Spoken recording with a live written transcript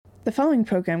The following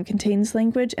program contains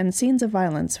language and scenes of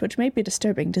violence which may be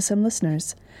disturbing to some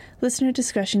listeners. Listener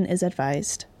discretion is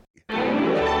advised.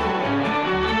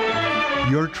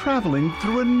 You're traveling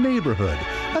through a neighborhood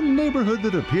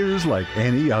that appears like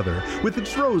any other, with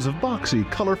its rows of boxy,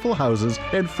 colorful houses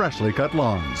and freshly cut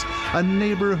lawns. A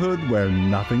neighborhood where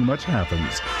nothing much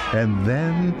happens. And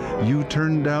then you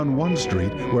turn down one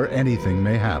street where anything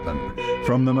may happen.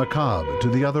 From the macabre to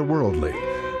the otherworldly,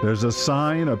 there's a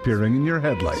sign appearing in your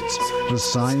headlights. The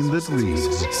sign that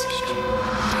reads,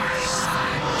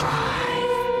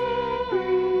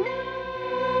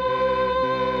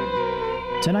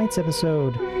 Tonight's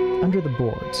episode, Under the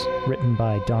Boards, written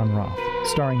by Don Roth,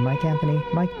 starring Mike Anthony,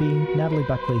 Mike B., Natalie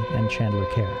Buckley, and Chandler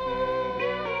Kerr.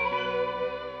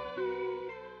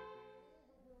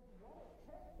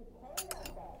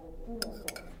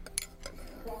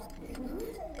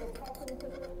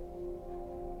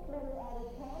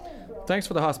 Thanks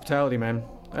for the hospitality, man.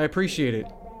 I appreciate it.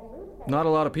 Not a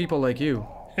lot of people like you.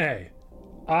 Hey,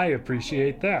 I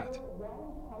appreciate that.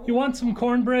 You want some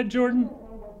cornbread, Jordan?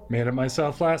 Made it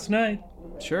myself last night.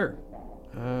 Sure.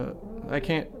 I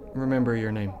can't remember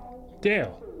your name.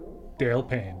 Dale. Dale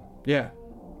Payne. Yeah,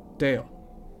 Dale.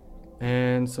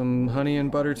 And some honey and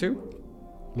butter too?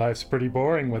 Life's pretty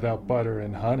boring without butter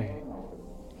and honey.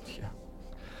 Yeah.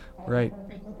 Right.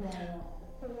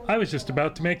 I was just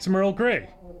about to make some Earl Grey.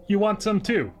 You want some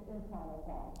too?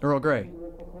 Earl Grey.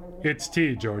 It's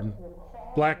tea, Jordan.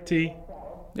 Black tea.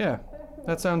 Yeah,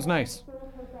 that sounds nice.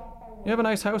 You have a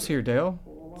nice house here, Dale.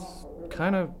 It's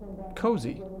kind of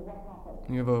cozy.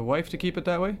 You have a wife to keep it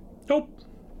that way? Nope.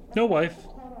 No wife.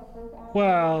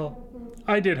 Well,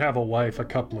 I did have a wife a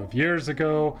couple of years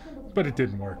ago, but it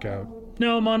didn't work out.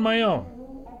 Now I'm on my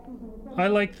own. I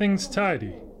like things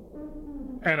tidy.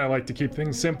 And I like to keep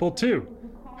things simple too.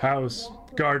 House,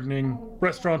 gardening,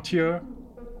 restaurateur.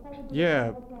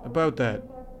 Yeah, about that.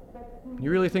 You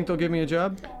really think they'll give me a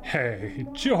job? Hey,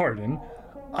 Jordan,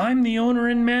 I'm the owner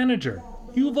and manager.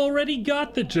 You've already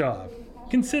got the job.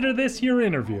 Consider this your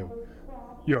interview.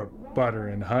 Your butter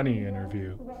and honey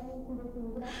interview.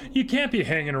 You can't be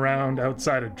hanging around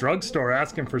outside a drugstore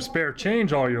asking for spare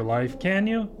change all your life, can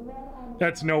you?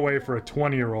 That's no way for a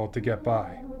 20-year-old to get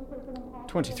by.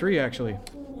 23, actually.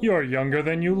 You're younger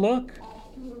than you look.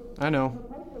 I know.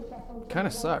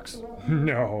 Kinda sucks.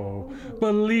 No,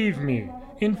 believe me,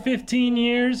 in 15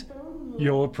 years,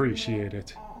 you'll appreciate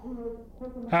it.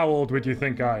 How old would you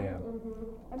think I am?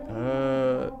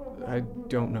 I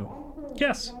don't know.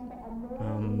 Guess.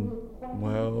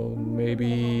 Well,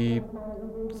 maybe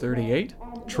 38?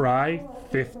 Try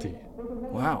 50.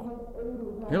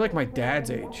 Wow. You're like my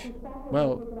dad's age.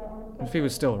 Well, if he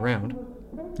was still around.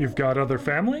 You've got other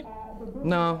family?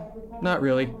 No, not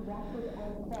really.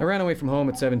 I ran away from home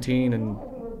at 17 and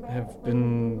have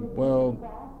been, well,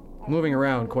 moving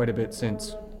around quite a bit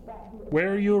since.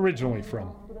 Where are you originally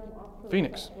from?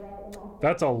 Phoenix.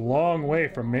 That's a long way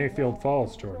from Mayfield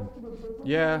Falls, Jordan.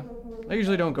 Yeah, I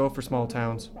usually don't go for small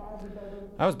towns.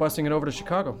 I was busting it over to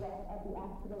Chicago.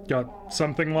 Got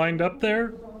something lined up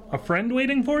there? A friend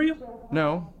waiting for you?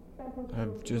 No,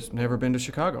 I've just never been to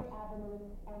Chicago.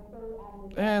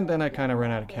 And then I kind of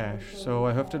ran out of cash, so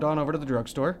I hoofed it on over to the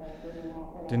drugstore.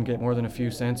 Didn't get more than a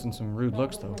few cents and some rude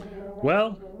looks, though.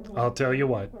 Well, I'll tell you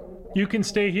what. You can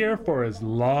stay here for as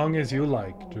long as you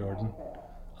like, Jordan.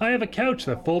 I have a couch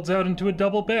that folds out into a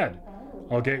double bed.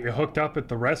 I'll get you hooked up at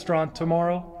the restaurant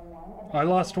tomorrow. I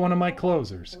lost one of my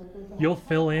closers. You'll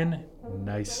fill in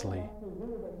nicely.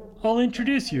 I'll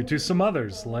introduce you to some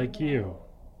others like you.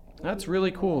 That's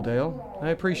really cool, Dale. I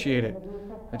appreciate it.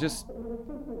 I just,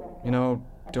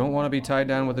 don't want to be tied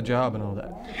down with a job and all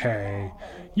that. Hey,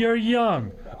 you're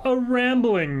young, a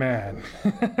rambling man.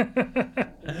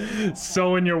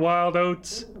 Sowing your wild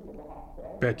oats?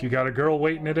 Bet you got a girl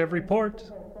waiting at every port.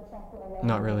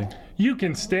 Not really. You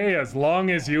can stay as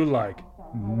long as you like.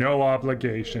 No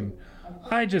obligation.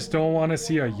 I just don't want to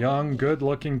see a young,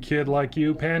 good-looking kid like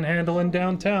you panhandling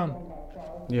downtown.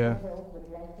 Yeah.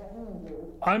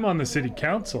 I'm on the city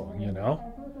council, you know.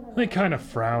 They kind of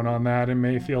frown on that in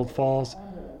Mayfield Falls.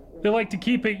 They like to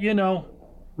keep it,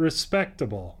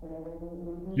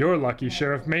 respectable. You're lucky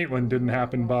Sheriff Maitland didn't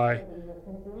happen by.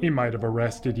 He might have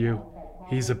arrested you.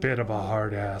 He's a bit of a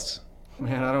hard ass.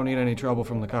 Man, I don't need any trouble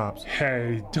from the cops.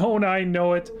 Hey, don't I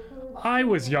know it? I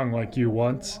was young like you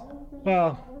once.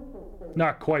 Well,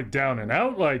 not quite down and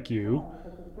out like you.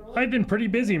 I've been pretty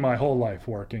busy my whole life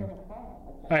working.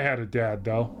 I had a dad,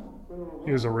 though.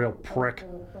 He was a real prick.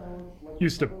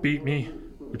 Used to beat me,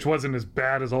 which wasn't as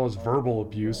bad as all his verbal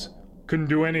abuse. Couldn't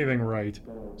do anything right.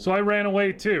 So I ran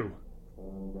away too.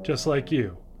 Just like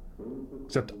you.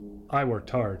 Except I worked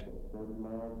hard.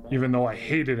 Even though I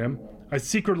hated him, I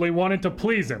secretly wanted to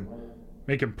please him,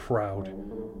 make him proud.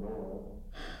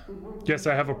 Guess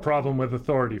I have a problem with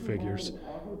authority figures.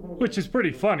 Which is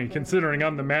pretty funny considering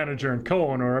I'm the manager and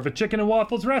co-owner of a chicken and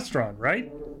waffles restaurant,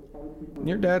 right?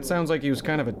 Your dad sounds like he was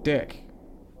kind of a dick.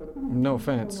 No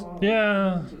offense.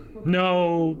 Yeah,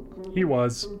 no, he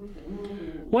was.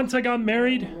 Once I got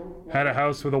married, had a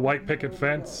house with a white picket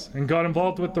fence, and got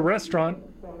involved with the restaurant,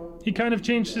 he kind of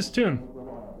changed his tune.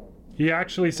 He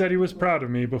actually said he was proud of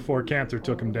me before cancer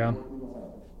took him down.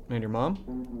 And your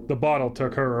mom? The bottle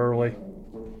took her early.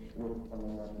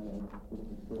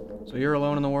 So you're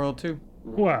alone in the world too?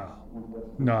 Well,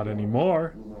 not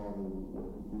anymore.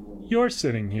 You're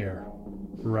sitting here,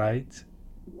 right?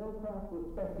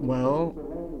 Well,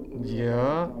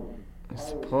 yeah, I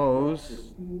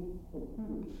suppose.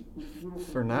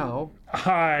 For now.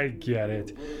 I get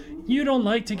it. You don't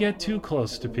like to get too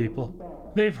close to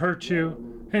people. They've hurt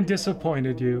you and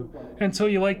disappointed you, and so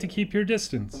you like to keep your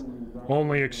distance.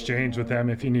 Only exchange with them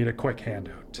if you need a quick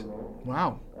handout.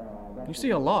 Wow, you see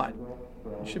a lot.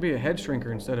 You should be a head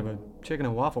shrinker instead of a chicken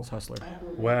and waffles hustler.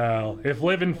 Well, if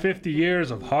living 50 years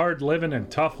of hard living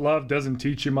and tough love doesn't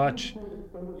teach you much,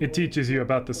 it teaches you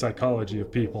about the psychology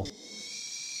of people.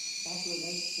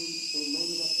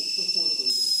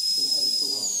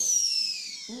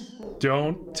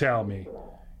 Don't tell me.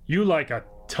 You like a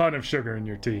ton of sugar in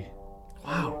your tea.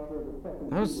 Wow,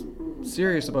 I was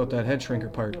serious about that head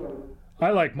shrinker part. I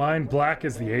like mine black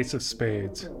as the ace of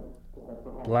spades.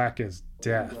 Black as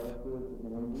death.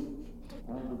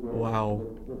 Wow.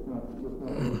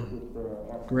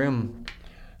 Grim.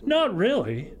 Not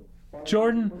really.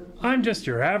 Jordan, I'm just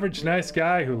your average nice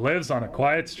guy who lives on a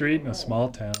quiet street in a small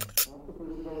town.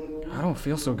 I don't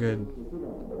feel so good.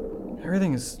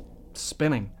 Everything is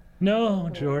spinning. No,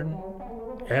 Jordan.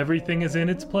 Everything is in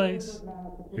its place.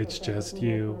 It's just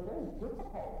you.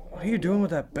 What are you doing with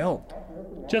that belt?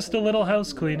 Just a little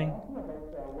house cleaning.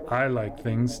 I like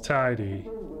things tidy.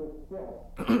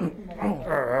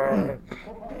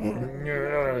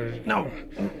 No.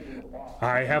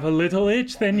 I have a little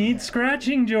itch that needs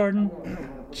scratching, Jordan.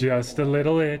 Just a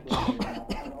little itch.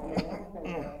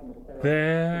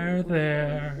 There.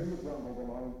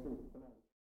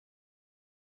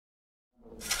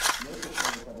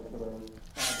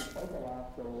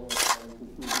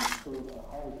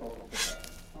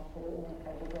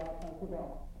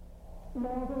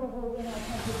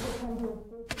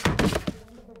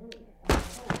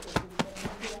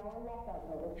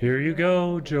 Here you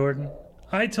go, Jordan.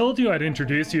 I told you I'd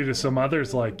introduce you to some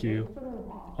others like you.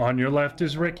 On your left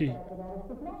is Ricky.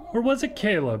 Or was it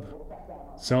Caleb?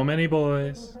 So many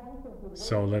boys,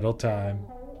 so little time.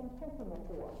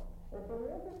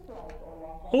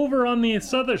 Over on the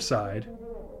other side,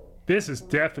 this is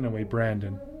definitely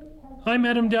Brandon. I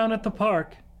met him down at the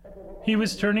park. He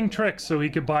was turning tricks so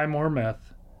he could buy more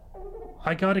meth.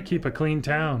 I gotta keep a clean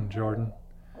town, Jordan.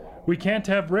 We can't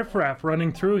have riffraff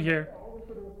running through here.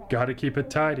 Gotta keep it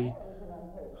tidy.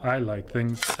 I like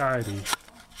things tidy.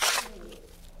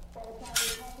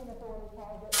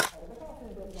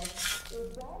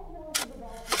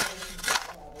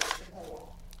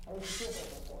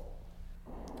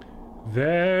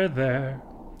 There.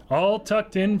 All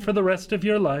tucked in for the rest of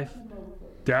your life.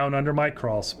 Down under my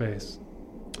crawl space.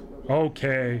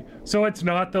 Okay, so it's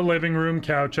not the living room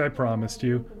couch I promised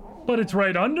you, but it's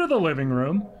right under the living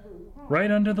room.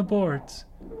 Right under the boards.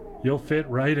 You'll fit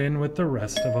right in with the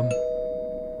rest of them.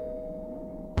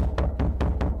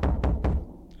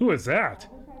 Who is that?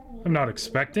 I'm not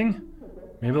expecting.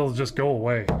 Maybe they'll just go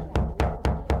away.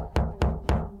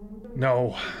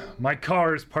 No, my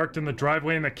car is parked in the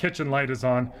driveway and the kitchen light is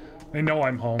on. They know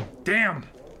I'm home. Damn!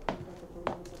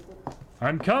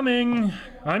 I'm coming!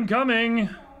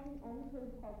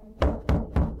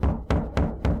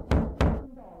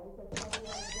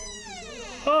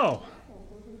 Oh!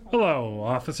 Hello,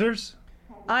 officers.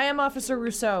 I am Officer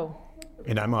Rousseau.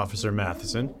 And I'm Officer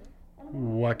Matheson.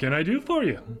 What can I do for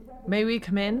you? May we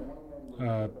come in?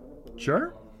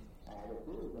 Sure?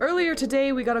 Earlier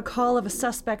today, we got a call of a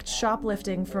suspect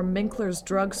shoplifting from Minkler's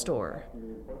drugstore.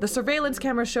 The surveillance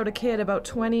camera showed a kid about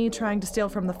 20 trying to steal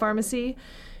from the pharmacy.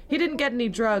 He didn't get any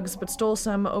drugs, but stole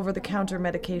some over-the-counter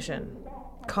medication.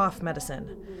 Cough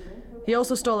medicine. He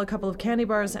also stole a couple of candy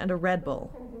bars and a Red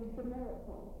Bull.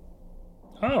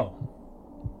 Oh.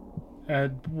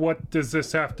 And what does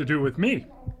this have to do with me?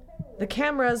 The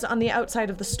cameras on the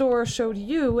outside of the store showed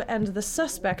you and the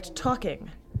suspect talking.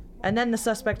 And then the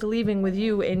suspect leaving with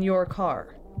you in your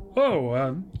car.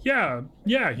 Oh, yeah,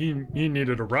 he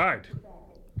needed a ride.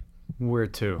 Where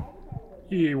to?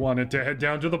 He wanted to head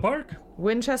down to the park.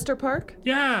 Winchester Park?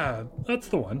 Yeah, that's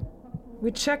the one.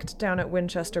 We checked down at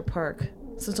Winchester Park,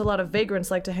 since a lot of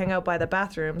vagrants like to hang out by the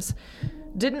bathrooms.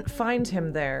 Didn't find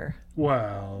him there.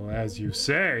 Well, as you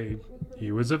say,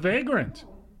 he was a vagrant.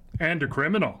 And a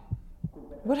criminal.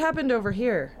 What happened over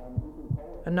here?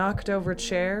 A knocked over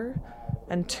chair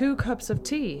and 2 cups of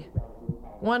tea.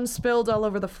 One spilled all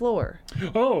over the floor.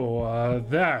 Oh,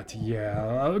 that,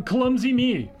 yeah. Clumsy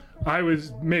me. I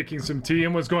was making some tea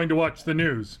and was going to watch the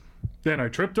news. Then I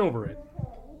tripped over it.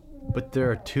 But there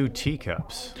are 2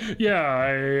 teacups.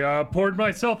 Yeah, I poured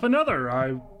myself another.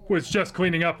 I was just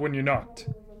cleaning up when you knocked.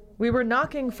 We were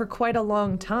knocking for quite a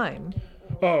long time.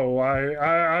 Oh,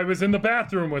 I was in the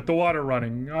bathroom with the water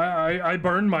running. I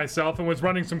burned myself and was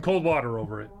running some cold water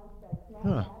over it.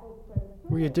 Huh.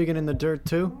 Were you digging in the dirt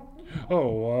too?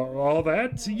 Oh, all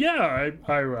that? Yeah,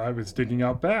 I was digging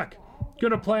out back.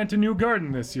 Gonna plant a new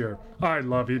garden this year. I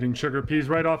love eating sugar peas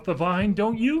right off the vine,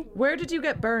 don't you? Where did you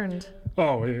get burned?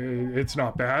 Oh, it's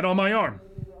not bad. On my arm.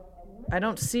 I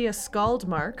don't see a scald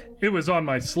mark. It was on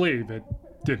my sleeve. It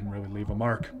didn't really leave a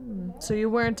mark. So you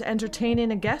weren't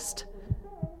entertaining a guest?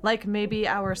 Like maybe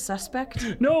our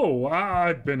suspect? No,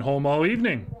 I've been home all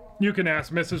evening. You can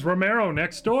ask Mrs. Romero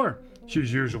next door.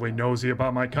 She's usually nosy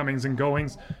about my comings and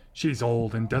goings. She's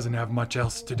old and doesn't have much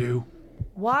else to do.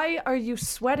 Why are you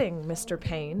sweating, Mr.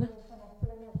 Payne?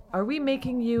 Are we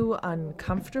making you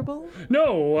uncomfortable?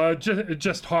 No,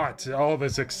 just hot. All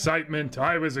this excitement.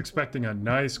 I was expecting a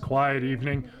nice, quiet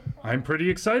evening. I'm pretty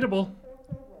excitable.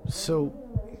 So,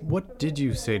 what did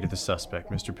you say to the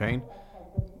suspect, Mr. Payne?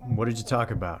 What did you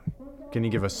talk about? Can you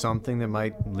give us something that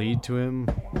might lead to him?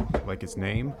 Like his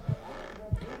name?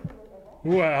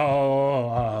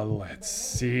 Well, let's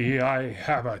see. I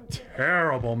have a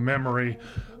terrible memory.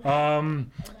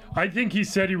 I think he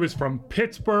said he was from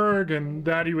Pittsburgh and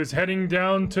that he was heading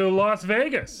down to Las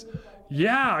Vegas.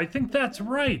 Yeah, I think that's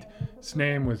right. His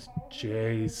name was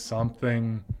Jay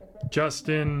something.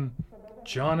 Justin,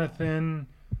 Jonathan,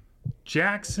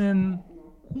 Jackson.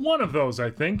 One of those, I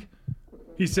think.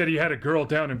 He said he had a girl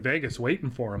down in Vegas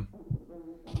waiting for him.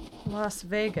 Las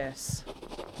Vegas.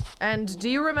 And do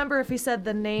you remember if he said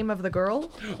the name of the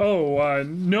girl? Oh,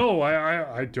 no,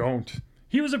 I don't.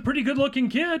 He was a pretty good-looking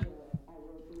kid.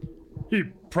 He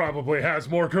probably has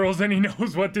more girls than he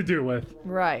knows what to do with.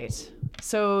 Right.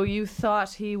 So you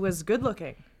thought he was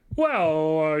good-looking?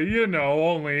 Well,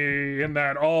 only in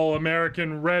that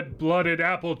all-American red-blooded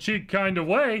apple-cheek kind of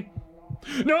way.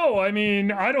 No, I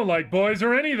mean, I don't like boys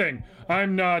or anything.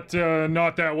 I'm not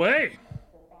that way.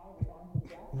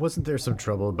 Wasn't there some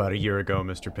trouble about a year ago,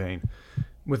 Mr. Payne?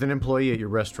 With an employee at your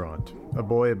restaurant. A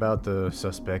boy about the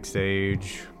suspect's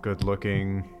age,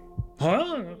 good-looking.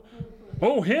 Huh?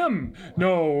 Oh, him?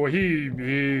 No,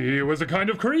 he was a kind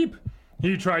of creep.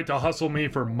 He tried to hustle me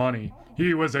for money.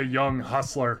 He was a young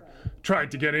hustler. Tried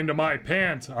to get into my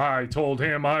pants. I told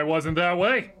him I wasn't that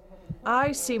way.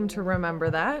 I seem to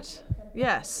remember that.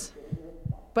 Yes.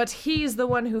 But he's the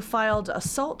one who filed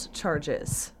assault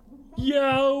charges.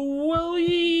 Yeah, well,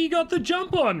 he got the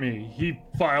jump on me. He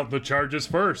filed the charges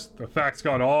first. The facts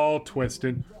got all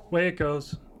twisted. Way it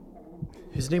goes.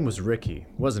 His name was Ricky,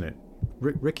 wasn't it?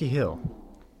 Ricky Hill.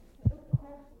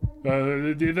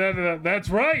 That's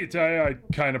right. I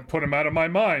kind of put him out of my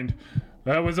mind.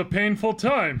 That was a painful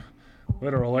time.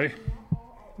 Literally.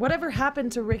 Whatever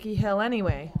happened to Ricky Hill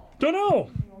anyway? Dunno.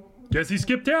 Guess he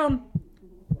skipped town.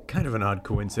 Kind of an odd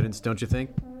coincidence, don't you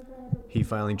think? He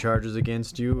filing charges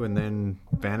against you and then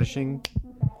vanishing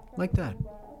like that.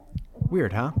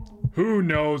 Weird, huh? Who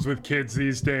knows with kids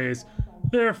these days?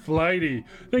 They're flighty.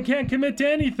 They can't commit to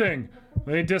anything.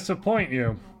 They disappoint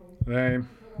you.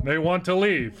 They want to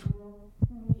leave.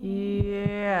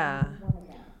 Yeah.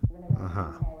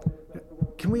 Uh-huh.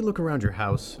 Can we look around your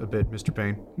house a bit, Mr.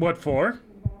 Payne? What for?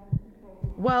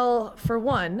 Well, for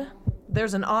one,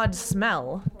 there's an odd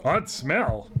smell. Odd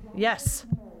smell? Yes.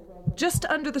 Just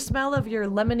under the smell of your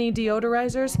lemony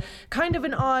deodorizers, kind of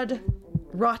an odd,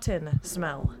 rotten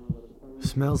smell.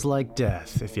 Smells like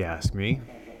death, if you ask me.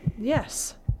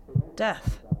 Yes.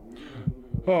 Death.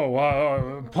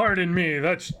 Oh, pardon me.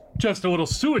 That's just a little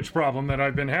sewage problem that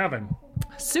I've been having.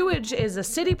 Sewage is a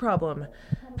city problem.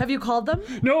 Have you called them?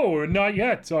 No, not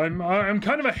yet. I'm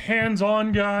kind of a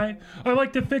hands-on guy. I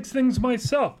like to fix things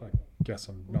myself. I guess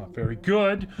I'm not very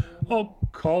good. I'll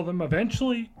call them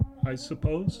eventually, I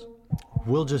suppose.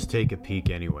 We'll just take a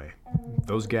peek anyway.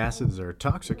 Those gases are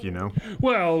toxic, you know.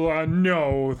 Well,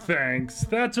 no, thanks.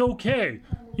 That's okay.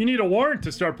 You need a warrant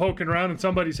to start poking around in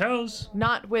somebody's house.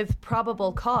 Not with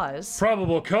probable cause.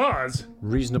 Probable cause?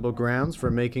 Reasonable grounds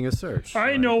for making a search.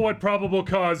 I know what probable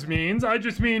cause means. I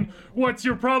just mean, what's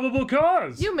your probable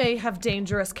cause? You may have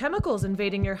dangerous chemicals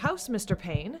invading your house, Mr.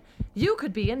 Payne. You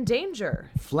could be in danger.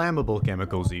 Flammable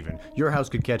chemicals, even. Your house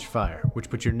could catch fire, which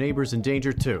puts your neighbors in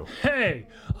danger, too. Hey,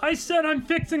 I said I'm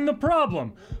fixing the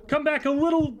problem. Come back a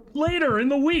little later in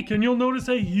the week and you'll notice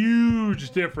a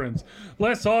huge difference.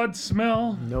 Less odd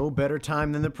smell. No better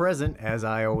time than the present, as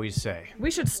I always say. We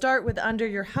should start with under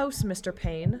your house, Mr.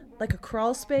 Payne. Like a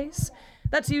crawl space.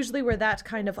 That's usually where that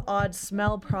kind of odd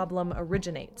smell problem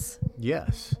originates.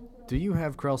 Yes. Do you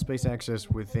have crawl space access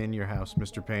within your house,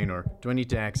 Mr. Payne, or do I need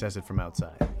to access it from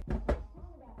outside?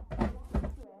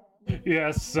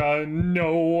 Yes,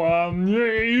 no,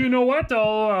 you know what?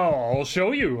 I'll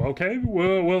show you, okay?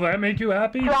 Will that make you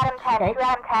happy? 2 Adam 10, Oh. 2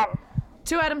 Adam 10.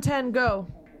 2 Adam 10, go.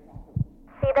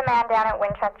 See the man down at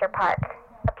Winchester Park.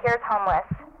 Appears homeless.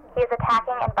 He is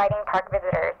attacking and biting park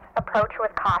visitors. Approach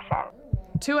with caution.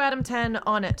 2 Adam 10,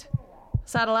 on it.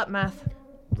 Saddle up, Math.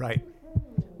 Right.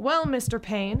 Well, Mr.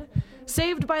 Payne,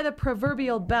 saved by the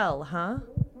proverbial bell, huh?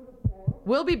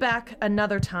 We'll be back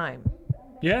another time.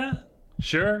 Yeah,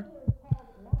 sure.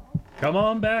 Come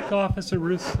on back, Officer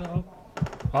Russo.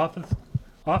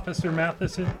 Officer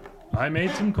Matheson. I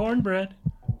made some cornbread.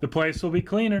 The place will be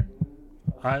cleaner.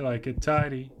 I like it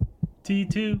tidy. Tea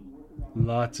too.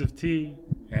 Lots of tea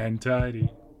and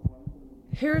tidy.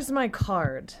 Here's my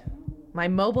card. My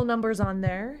mobile number's on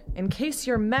there, in case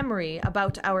your memory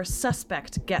about our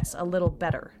suspect gets a little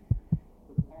better.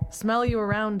 Smell you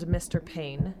around, Mr.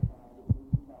 Payne.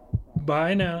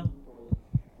 Bye now.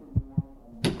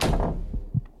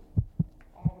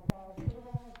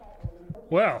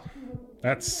 Well,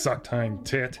 that sucked hind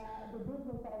tit.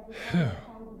 Phew.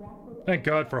 Thank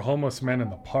God for homeless men in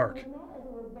the park.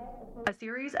 A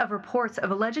series of reports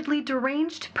of allegedly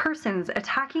deranged persons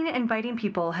attacking and biting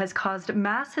people has caused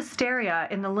mass hysteria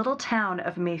in the little town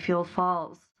of Mayfield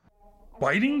Falls.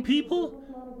 Biting people?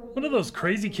 What are those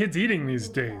crazy kids eating these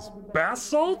days? Bath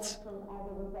salts?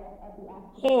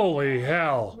 Holy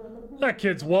hell. That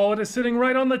kid's wallet is sitting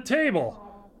right on the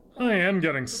table. I am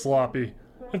getting sloppy.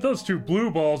 If those two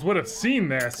blue balls would have seen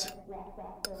this.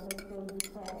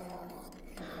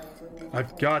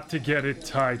 I've got to get it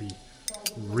tidy.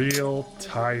 Real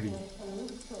tidy.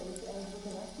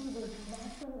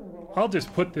 I'll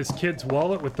just put this kid's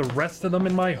wallet with the rest of them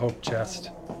in my hope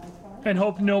chest. And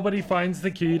hope nobody finds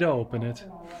the key to open it.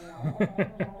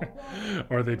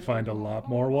 Or they'd find a lot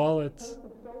more wallets.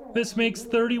 This makes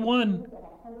 31.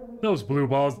 Those blue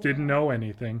balls didn't know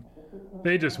anything.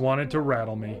 They just wanted to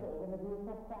rattle me.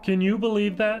 Can you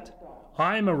believe that?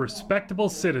 I'm a respectable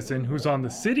citizen who's on the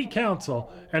city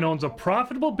council and owns a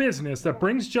profitable business that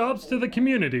brings jobs to the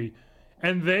community,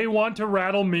 and they want to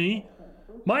rattle me?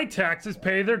 My taxes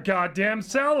pay their goddamn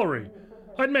salary.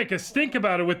 I'd make a stink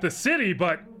about it with the city,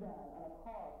 but...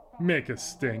 Make a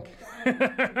stink.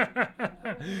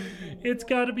 It's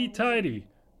gotta be tidy.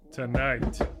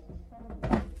 Tonight.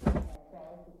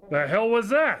 The hell was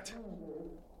that?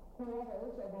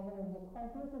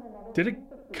 Did it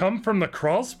come from the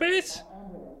crawl space?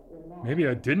 Maybe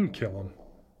I didn't kill him.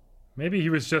 Maybe he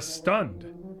was just stunned.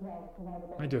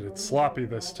 I did it sloppy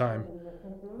this time.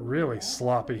 Really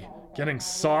sloppy. Getting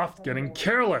soft, getting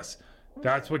careless.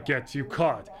 That's what gets you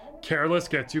caught. Careless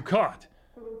gets you caught.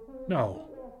 No.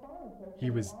 He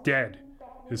was dead.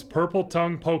 His purple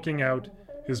tongue poking out.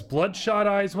 His bloodshot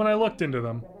eyes when I looked into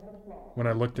them. When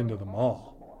I looked into them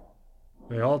all.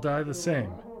 They all die the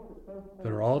same.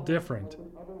 They're all different.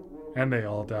 And they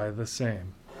all die the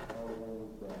same.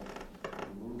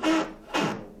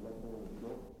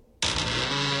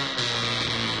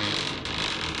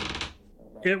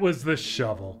 It was the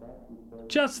shovel.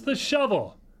 Just the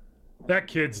shovel. That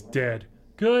kid's dead.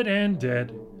 Good and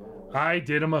dead. I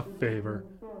did him a favor.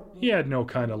 He had no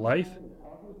kind of life.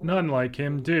 None like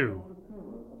him do.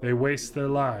 They waste their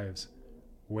lives.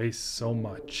 Waste so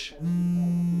much.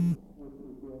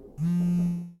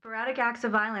 Sporadic acts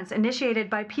of violence initiated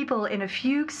by people in a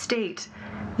fugue state.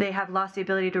 They have lost the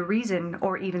ability to reason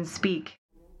or even speak.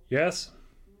 Yes?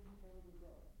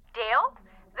 Dale,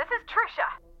 this is Trisha.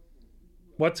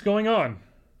 What's going on?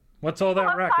 What's all that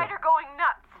People racket? outside are going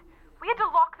nuts. We had to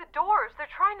lock the doors. They're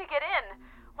trying to get in.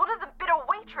 One of them bit a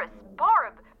waitress,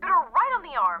 Barb, bit her right on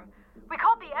the arm. We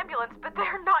called the ambulance, but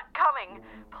they're not coming.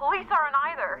 Police aren't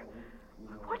either.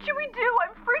 What should we do?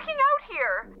 I'm freaking out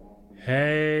here.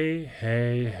 Hey.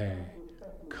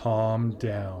 Calm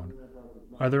down.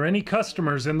 Are there any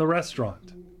customers in the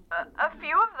restaurant? A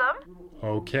few of them.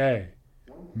 Okay.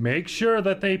 Make sure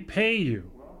that they pay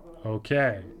you.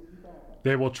 Okay.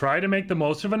 They will try to make the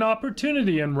most of an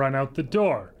opportunity and run out the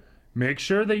door. Make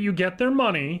sure that you get their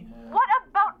money. What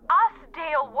about us,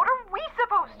 Dale? What are we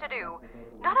supposed to do?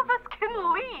 None of us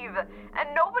can leave,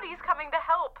 and nobody's coming to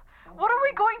help. What are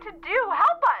we going to do?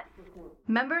 Help us!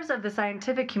 Members of the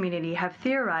scientific community have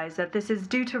theorized that this is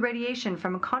due to radiation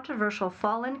from a controversial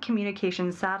fallen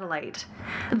communications satellite.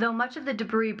 Though much of the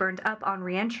debris burned up on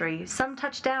re-entry, some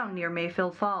touched down near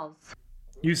Mayfield Falls.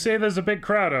 You say there's a big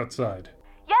crowd outside.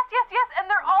 Yes, and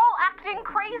they're all acting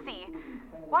crazy.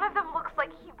 One of them looks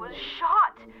like he was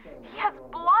shot. He has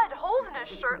blood, holes in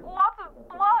his shirt, lots of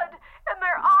blood, and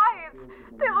their eyes,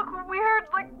 they look weird,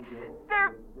 like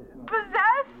they're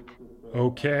possessed.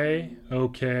 Okay.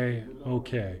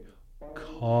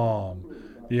 Calm.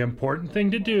 The important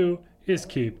thing to do is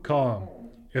keep calm.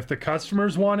 If the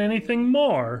customers want anything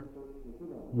more,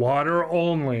 water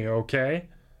only, okay?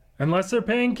 Unless they're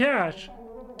paying cash.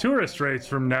 Tourist rates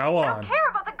from now on. I don't care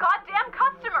about the goddamn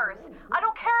customers. I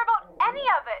don't care about any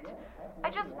of it. I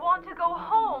just want to go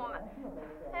home.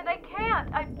 And I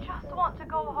can't. I just want to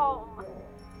go home.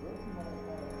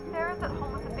 Sarah's at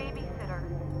home with a babysitter.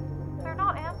 They're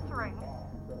not answering.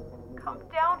 Come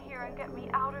down here and get me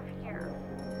out of here.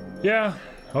 Yeah,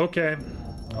 okay.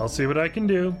 I'll see what I can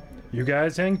do. You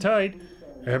guys hang tight.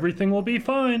 Everything will be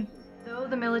fine. Though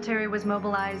the military was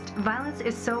mobilized, violence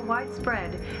is so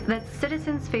widespread that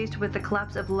citizens faced with the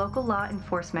collapse of local law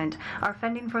enforcement are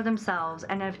fending for themselves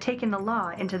and have taken the law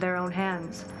into their own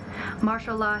hands.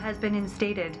 Martial law has been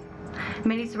instated.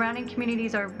 Many surrounding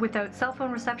communities are without cell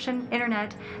phone reception,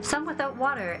 internet, some without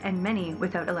water, and many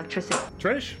without electricity.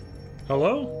 Trish?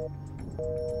 Hello?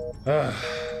 The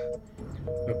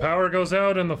power goes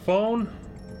out and the phone?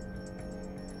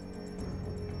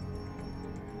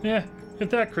 Yeah, if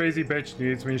that crazy bitch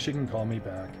needs me, she can call me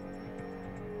back.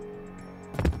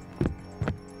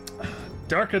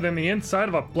 Darker than the inside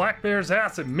of a black bear's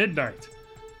ass at midnight.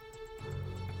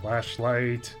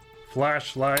 Flashlight.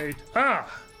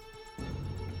 Ah!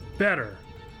 Better.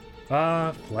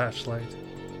 Ah, flashlight.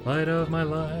 Light of my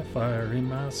life, fire in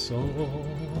my soul.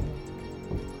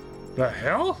 The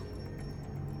hell?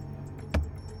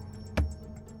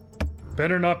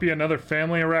 Better not be another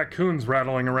family of raccoons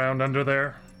rattling around under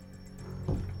there.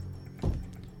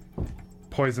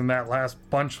 Poison that last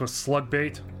bunch with slug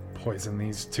bait. Poison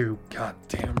these two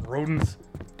goddamn rodents.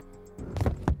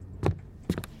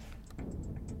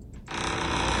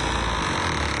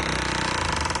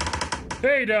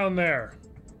 Hey down there!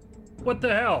 What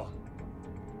the hell?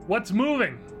 What's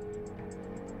moving?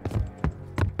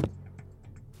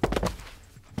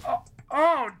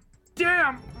 Oh,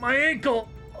 damn! My ankle!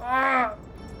 Ah!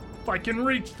 If I can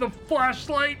reach the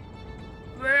flashlight!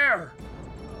 There!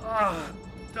 Ah!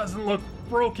 Doesn't look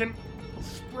broken.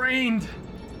 Sprained.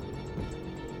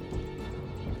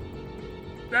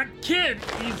 That kid!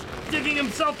 He's digging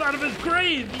himself out of his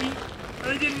grave!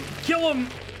 I didn't kill him!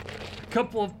 A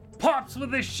couple of pops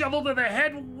with a shovel to the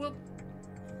head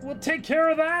will take care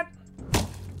of that?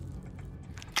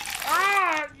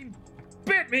 Ah! You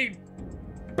bit me!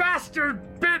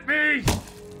 Bastard bit me!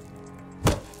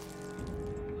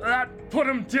 That put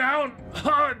him down.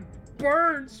 Oh, it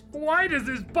burns. Why does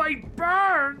this bite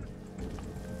burn?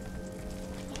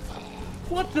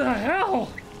 What the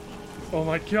hell? Oh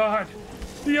my god.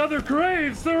 The other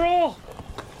graves, they're all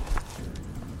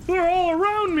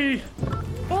around me.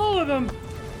 All of them.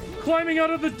 Climbing out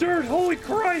of the dirt. Holy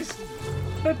Christ.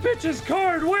 That bitch's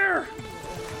card. Where?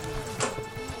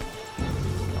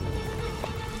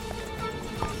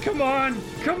 Come on.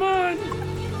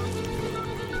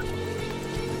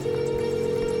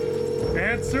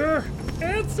 Answer!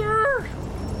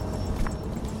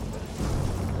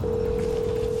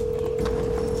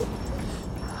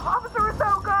 Officer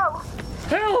Rousseau, go!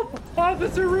 Help!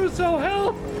 Officer Russo,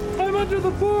 help! I'm under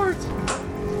the boards!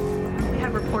 We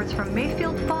have reports from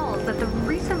Mayfield Falls that the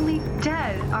recently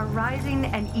dead are rising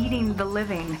and eating the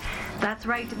living. That's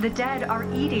right, the dead are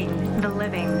eating the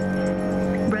living.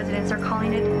 Residents are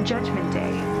calling it Judgment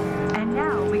Day. And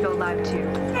now we go live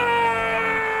to...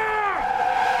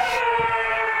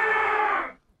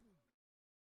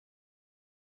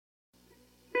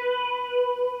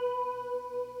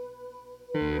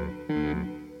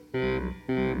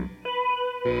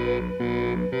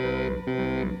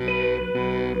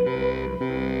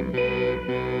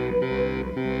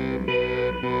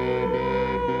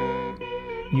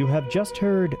 You have just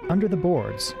heard Under the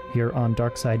Boards here on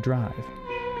Darkside Drive.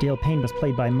 Dale Payne was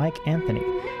played by Mike Anthony,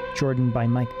 Jordan by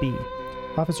Mike B.,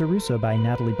 Officer Russo by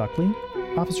Natalie Buckley,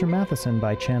 Officer Matheson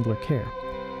by Chandler Kerr.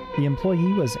 The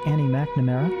employee was Annie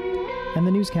McNamara, and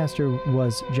the newscaster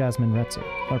was Jasmine Retzer.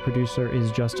 Our producer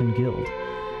is Justin Guild.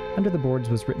 Under the Boards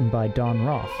was written by Don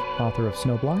Roth, author of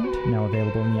Snowblind, now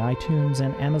available in the iTunes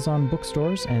and Amazon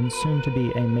bookstores, and soon to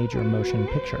be a major motion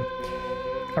picture.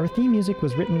 Our theme music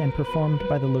was written and performed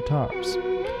by the Lotars.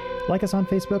 Like us on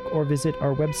Facebook or visit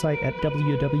our website at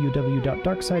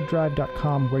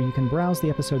www.darksidedrive.com, where you can browse the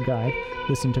episode guide,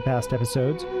 listen to past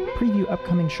episodes, preview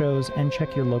upcoming shows, and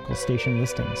check your local station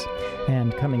listings.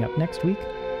 And coming up next week...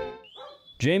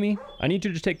 Jamie, I need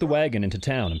you to take the wagon into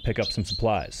town and pick up some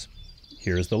supplies.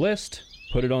 Here's the list.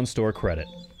 Put it on store credit.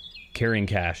 Carrying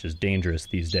cash is dangerous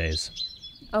these days.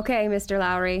 Okay, Mr.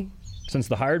 Lowry. Since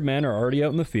the hired men are already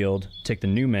out in the field, take the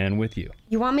new man with you.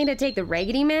 You want me to take the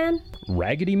Raggedy Man?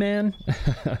 Raggedy Man?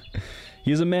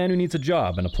 He's a man who needs a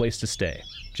job and a place to stay,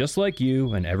 just like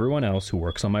you and everyone else who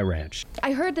works on my ranch.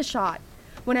 I heard the shot.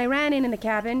 When I ran in the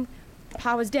cabin,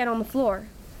 Pa was dead on the floor.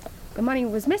 The money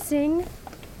was missing,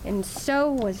 and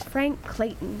so was Frank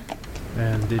Clayton.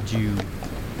 And did you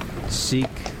seek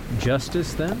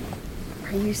justice then?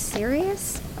 Are you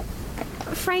serious?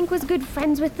 Frank was good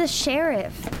friends with the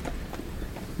sheriff.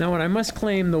 Now, when I must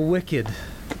claim the wicked,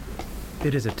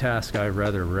 it is a task I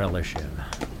rather relish in.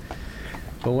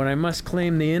 But when I must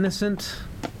claim the innocent,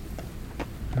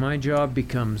 my job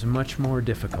becomes much more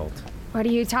difficult. What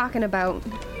are you talking about?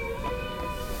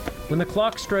 When the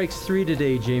clock strikes 3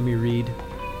 today, Jamie Reed,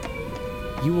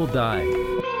 you will die.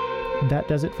 That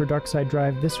does it for Darkside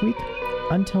Drive this week.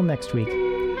 Until next week,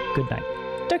 good night.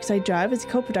 Darkside Drive is a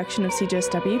co-production of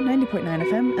CJSW 90.9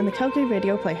 FM and the Calgary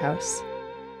Radio Playhouse.